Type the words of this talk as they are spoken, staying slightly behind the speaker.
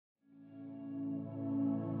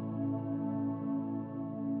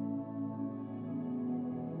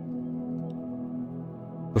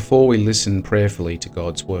Before we listen prayerfully to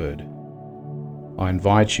God's Word, I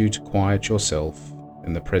invite you to quiet yourself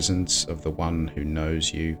in the presence of the one who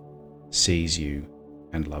knows you, sees you,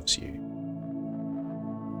 and loves you.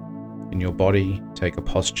 In your body, take a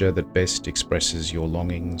posture that best expresses your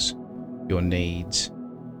longings, your needs,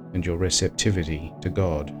 and your receptivity to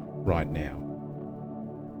God right now.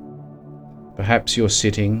 Perhaps you're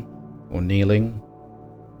sitting or kneeling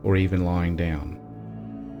or even lying down.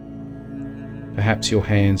 Perhaps your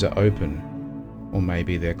hands are open or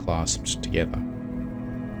maybe they're clasped together.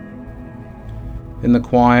 In the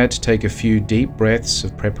quiet, take a few deep breaths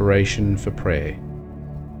of preparation for prayer.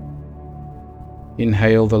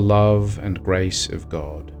 Inhale the love and grace of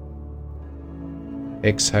God.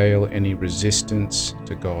 Exhale any resistance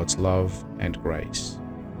to God's love and grace.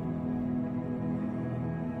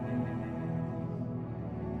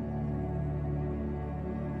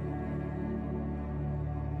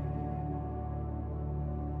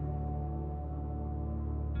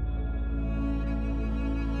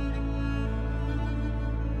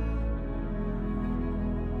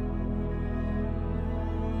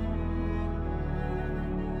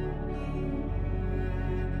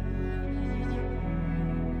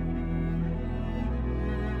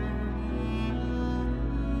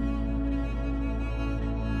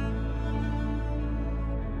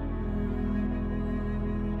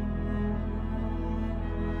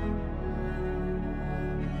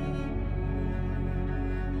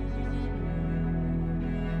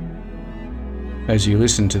 As you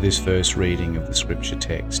listen to this first reading of the scripture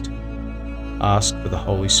text, ask for the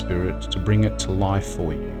Holy Spirit to bring it to life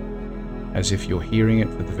for you, as if you're hearing it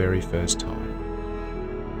for the very first time.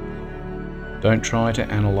 Don't try to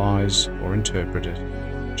analyze or interpret it,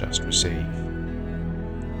 just receive.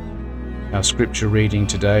 Our scripture reading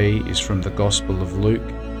today is from the Gospel of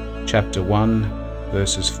Luke, chapter 1,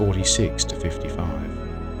 verses 46 to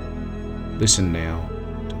 55. Listen now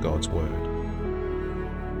to God's Word.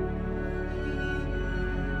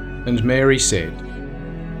 And Mary said,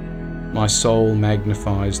 "My soul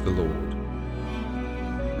magnifies the Lord,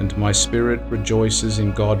 and my spirit rejoices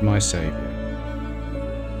in God my Saviour,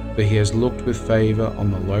 for he has looked with favour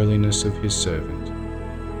on the lowliness of his servant.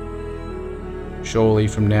 Surely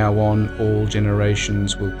from now on all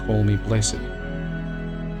generations will call me blessed,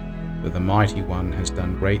 for the Mighty One has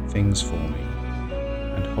done great things for me,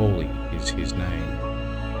 and holy is his name.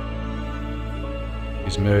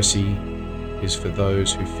 His mercy is for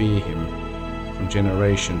those who fear him from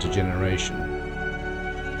generation to generation.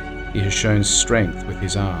 He has shown strength with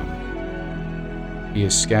his arm. He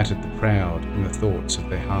has scattered the proud in the thoughts of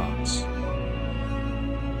their hearts.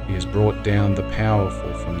 He has brought down the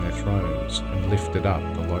powerful from their thrones and lifted up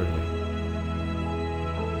the lowly.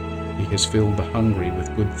 He has filled the hungry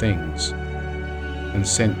with good things and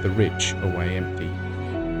sent the rich away empty.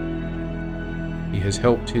 He has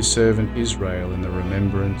helped his servant Israel in the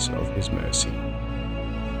remembrance of his mercy,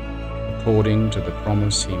 according to the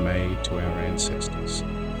promise he made to our ancestors,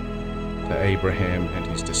 to Abraham and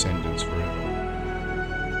his descendants forever."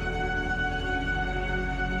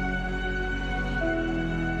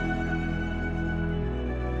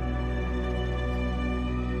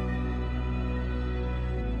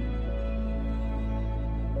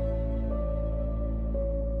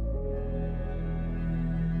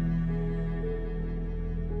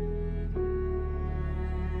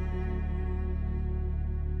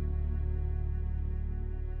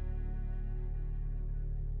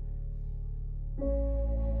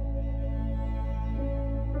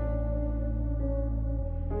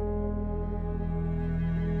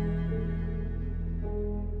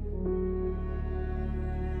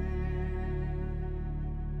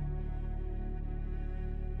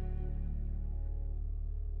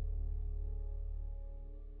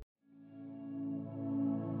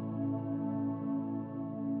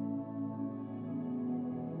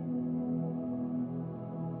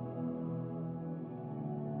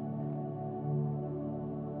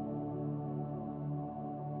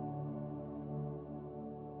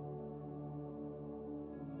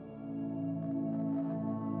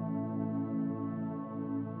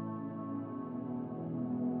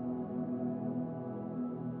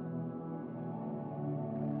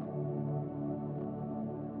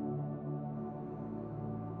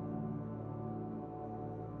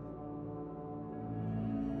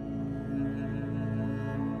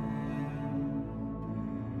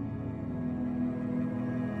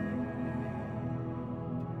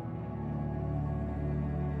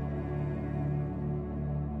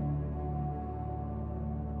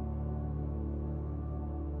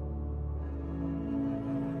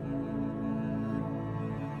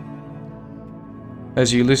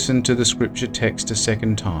 As you listen to the scripture text a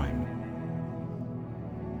second time,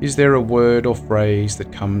 is there a word or phrase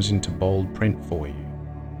that comes into bold print for you?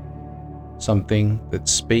 Something that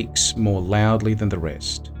speaks more loudly than the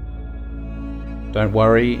rest? Don't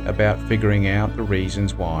worry about figuring out the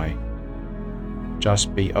reasons why.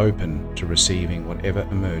 Just be open to receiving whatever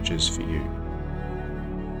emerges for you.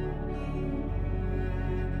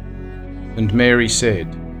 And Mary said,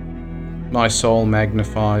 "My soul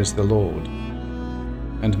magnifies the Lord,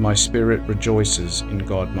 and my spirit rejoices in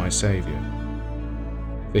God my Saviour,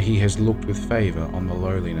 for he has looked with favour on the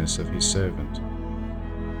lowliness of his servant.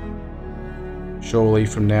 Surely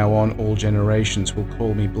from now on all generations will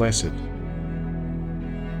call me blessed,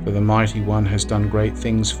 for the Mighty One has done great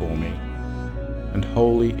things for me, and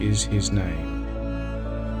holy is his name.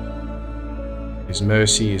 His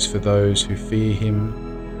mercy is for those who fear him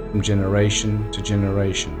from generation to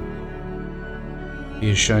generation. He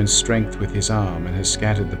has shown strength with his arm and has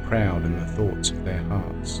scattered the proud in the thoughts of their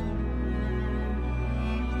hearts.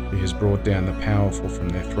 He has brought down the powerful from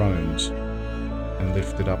their thrones and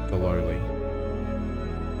lifted up the lowly.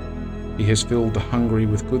 He has filled the hungry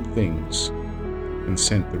with good things and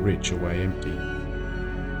sent the rich away empty.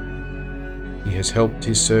 He has helped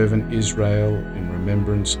his servant Israel in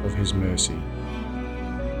remembrance of his mercy,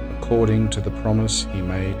 according to the promise he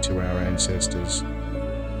made to our ancestors,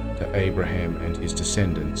 to Abraham and his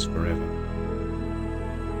descendants forever."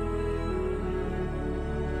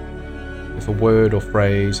 If a word or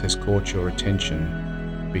phrase has caught your attention,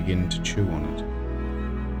 begin to chew on it.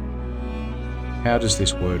 How does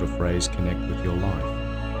this word or phrase connect with your life?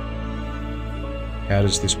 How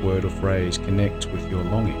does this word or phrase connect with your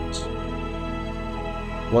longings?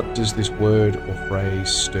 What does this word or phrase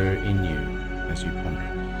stir in you as you ponder it?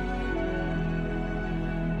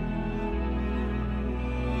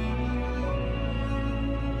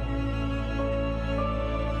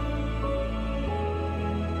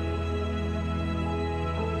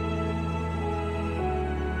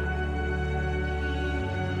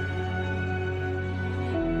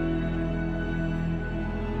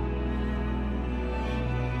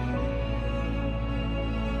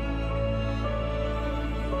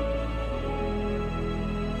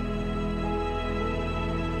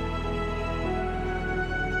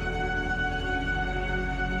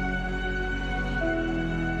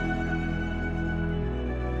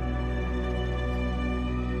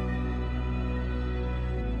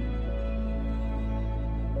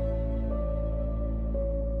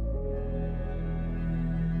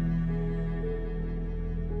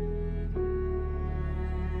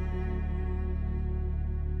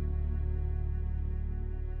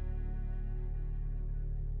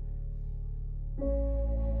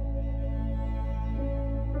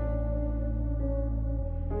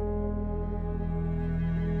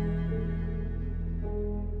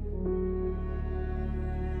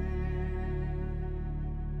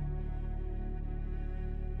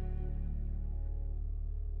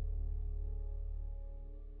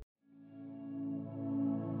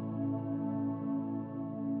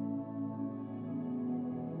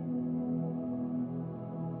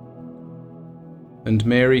 And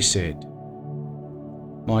Mary said,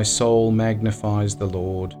 "My soul magnifies the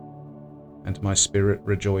Lord, and my spirit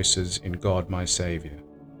rejoices in God my Saviour,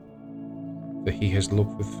 for he has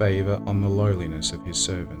looked with favour on the lowliness of his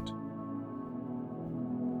servant.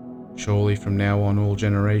 Surely from now on all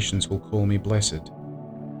generations will call me blessed,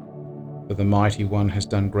 for the Mighty One has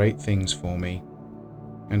done great things for me,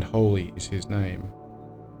 and holy is his name.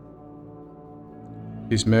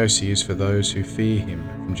 His mercy is for those who fear him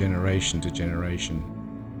from generation to generation.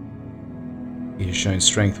 He has shown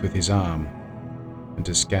strength with his arm and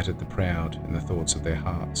has scattered the proud in the thoughts of their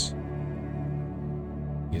hearts.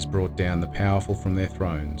 He has brought down the powerful from their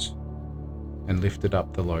thrones and lifted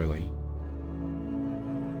up the lowly.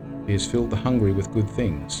 He has filled the hungry with good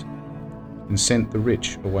things and sent the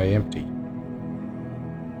rich away empty.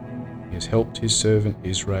 He has helped his servant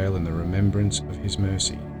Israel in the remembrance of his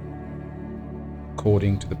mercy,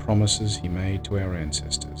 according to the promises he made to our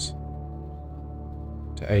ancestors,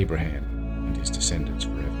 to Abraham and his descendants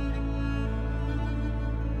forever."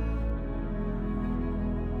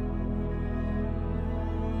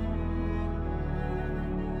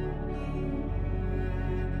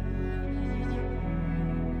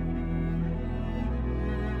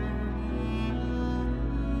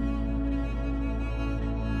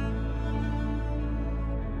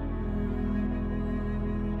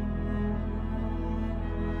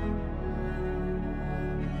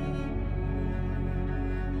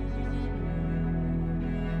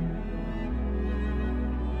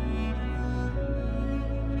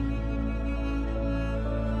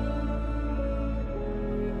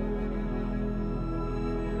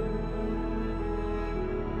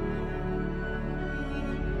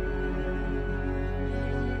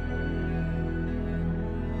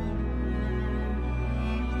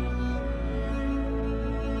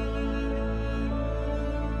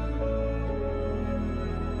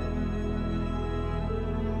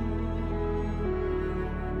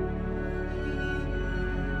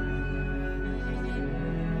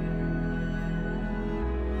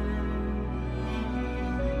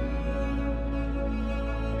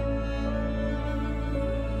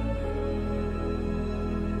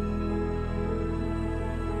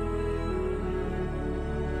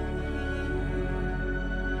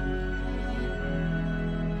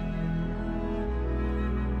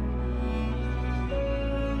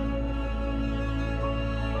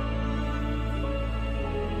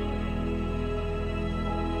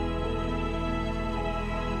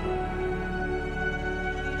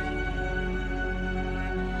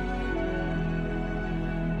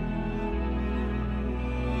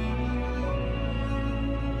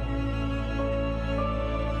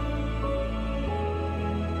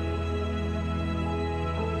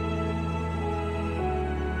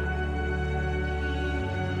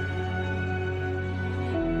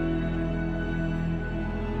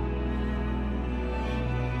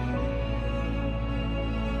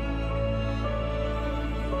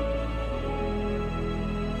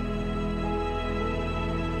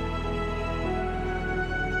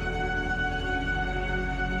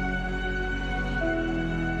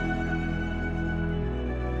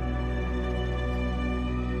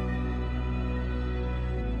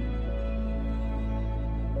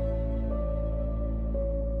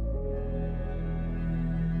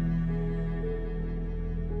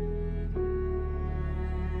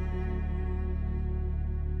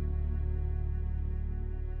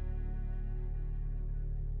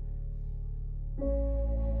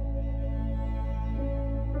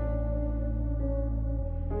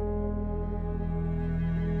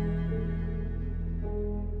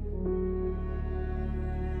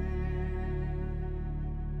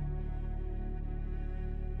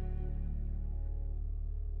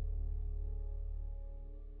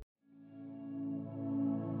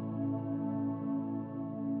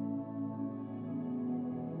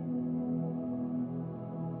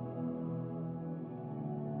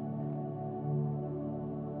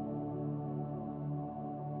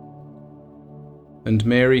 And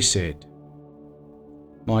Mary said,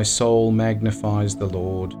 My soul magnifies the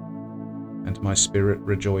Lord, and my spirit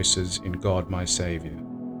rejoices in God my Saviour,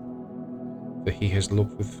 for he has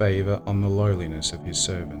looked with favour on the lowliness of his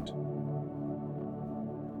servant.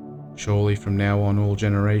 Surely from now on all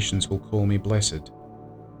generations will call me blessed,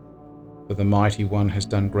 for the Mighty One has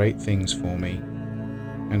done great things for me,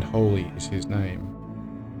 and holy is his name.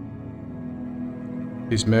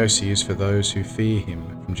 His mercy is for those who fear him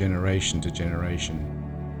from generation to generation.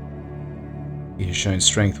 He has shown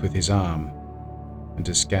strength with his arm, and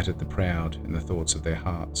has scattered the proud in the thoughts of their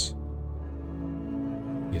hearts.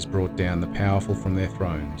 He has brought down the powerful from their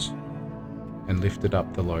thrones, and lifted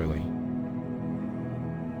up the lowly.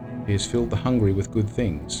 He has filled the hungry with good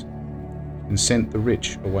things, and sent the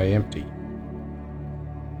rich away empty.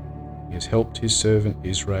 He has helped his servant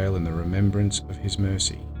Israel in the remembrance of his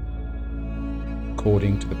mercy,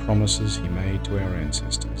 according to the promises he made to our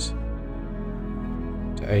ancestors,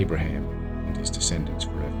 to Abraham and his descendants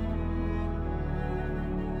forever.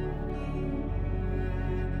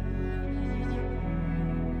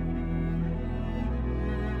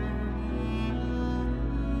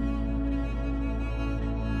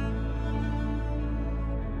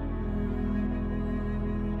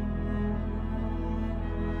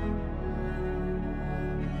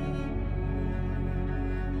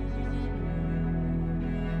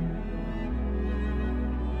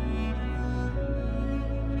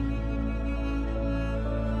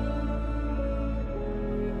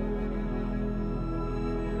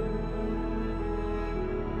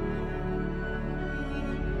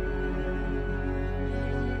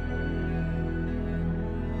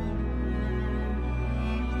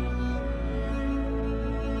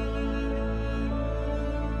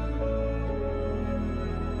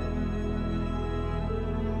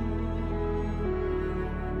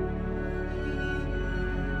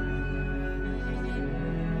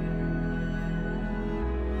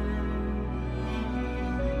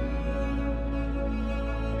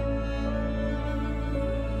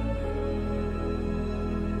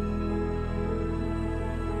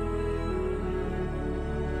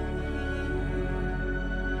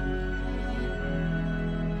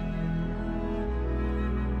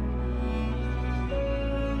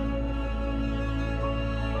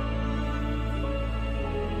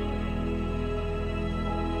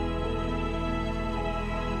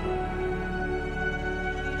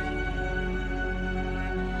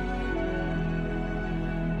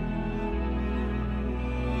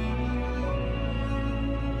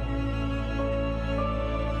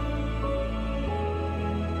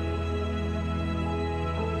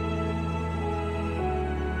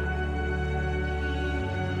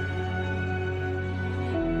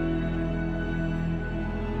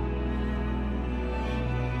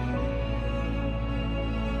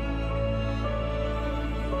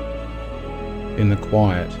 In the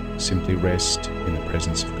quiet, simply rest in the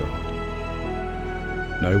presence of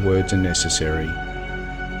God. No words are necessary.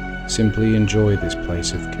 Simply enjoy this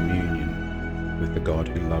place of communion with the God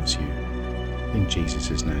who loves you, in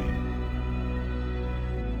Jesus' name.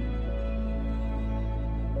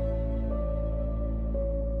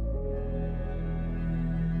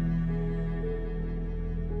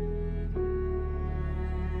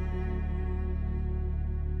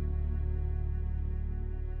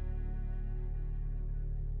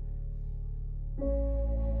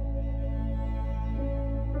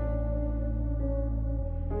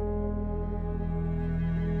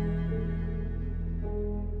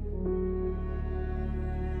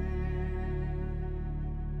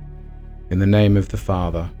 In the name of the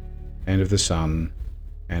Father, and of the Son,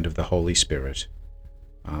 and of the Holy Spirit.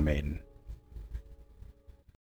 Amen.